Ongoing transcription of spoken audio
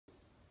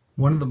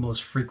One of the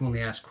most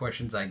frequently asked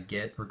questions I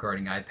get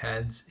regarding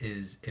iPads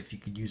is if you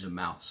could use a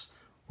mouse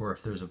or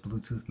if there's a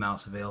Bluetooth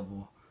mouse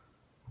available.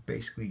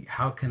 Basically,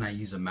 how can I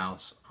use a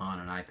mouse on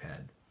an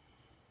iPad?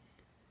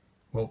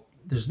 Well,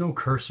 there's no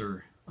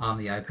cursor on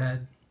the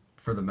iPad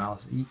for the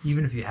mouse.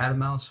 Even if you had a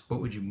mouse,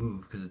 what would you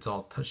move? Because it's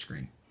all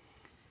touchscreen.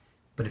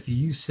 But if you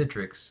use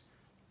Citrix,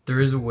 there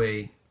is a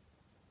way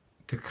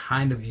to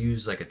kind of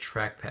use like a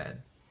trackpad.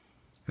 And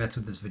that's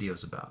what this video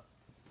is about.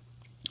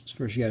 So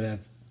first you gotta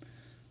have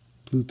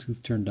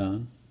Bluetooth turned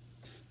on.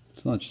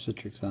 Let's launch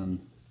Citrix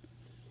on.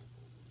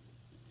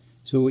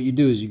 So what you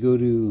do is you go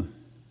to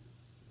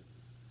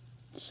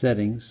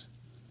Settings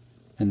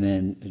and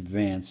then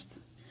Advanced.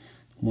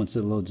 Once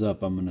it loads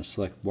up, I'm going to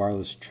select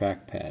Wireless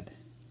Trackpad.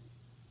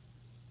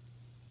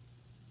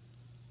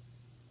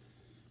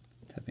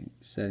 Tapping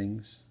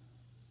Settings,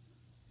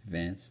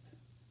 Advanced,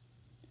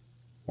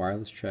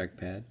 Wireless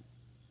Trackpad.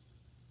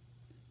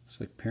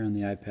 Select Pair on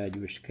the iPad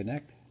you wish to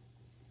connect.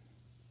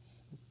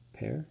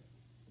 Pair.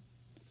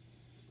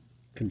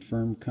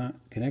 Confirm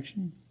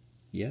connection.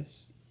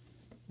 Yes.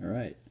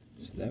 Alright,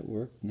 so that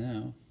worked.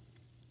 Now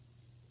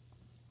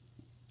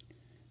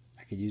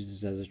I could use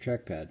this as a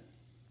trackpad.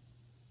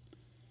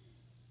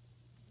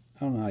 I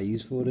don't know how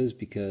useful it is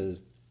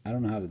because I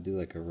don't know how to do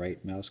like a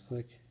right mouse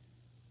click.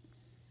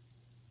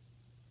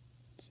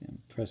 Let's see, I'm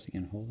pressing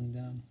and holding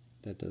down.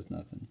 That does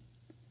nothing.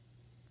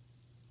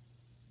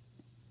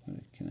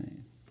 What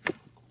can I?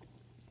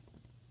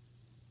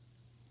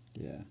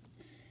 Yeah.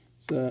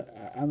 So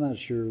I'm not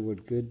sure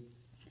what good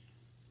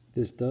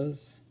this does.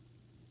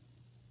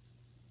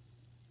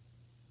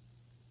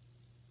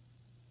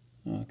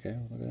 Oh, okay,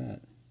 look at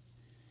that.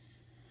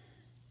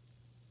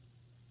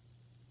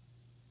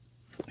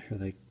 Or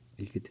like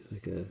you could do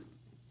like a.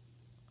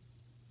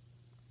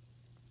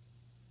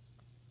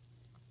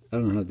 I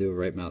don't know how to do a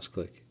right mouse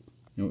click.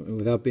 You know,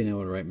 without being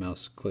able to right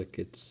mouse click,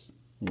 it's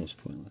almost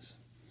pointless.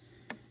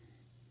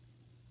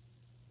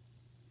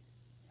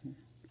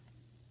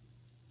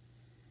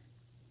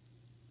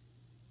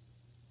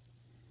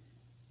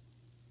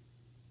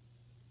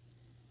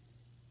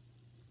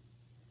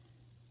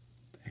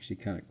 Actually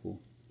kind of cool.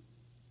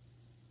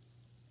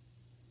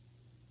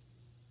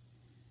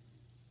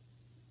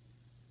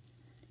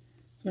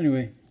 So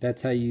anyway,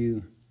 that's how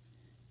you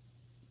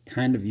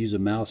kind of use a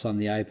mouse on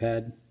the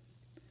iPad.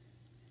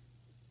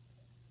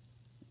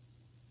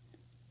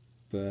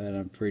 But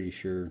I'm pretty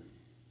sure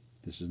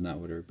this is not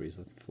what everybody's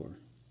looking for.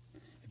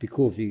 It'd be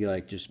cool if you could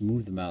like just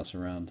move the mouse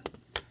around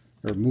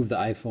or move the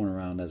iPhone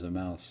around as a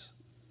mouse.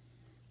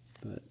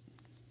 But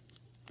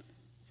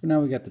for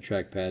now we got the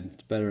trackpad.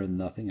 It's better than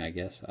nothing, I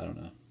guess. I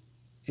don't know.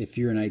 If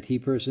you're an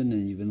IT person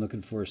and you've been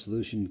looking for a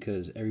solution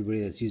because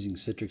everybody that's using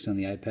Citrix on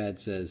the iPad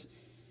says,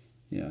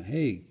 you know,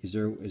 hey, is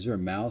there a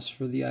mouse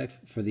for the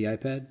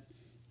iPad?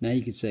 Now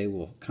you could say,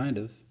 well, kind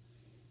of,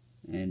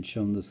 and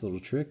show them this little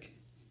trick.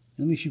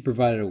 And at least you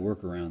provided a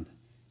workaround.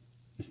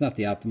 It's not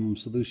the optimum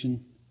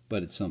solution,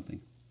 but it's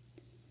something.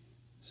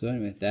 So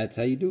anyway, that's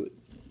how you do it.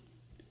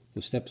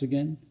 Those steps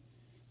again.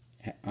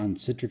 On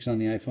Citrix on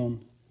the iPhone,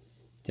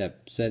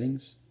 tap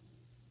Settings,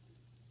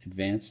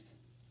 Advanced,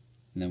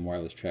 and then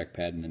Wireless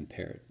Trackpad, and then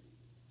pair it.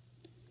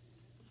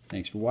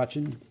 Thanks for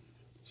watching.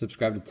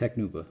 Subscribe to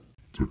TechNuba.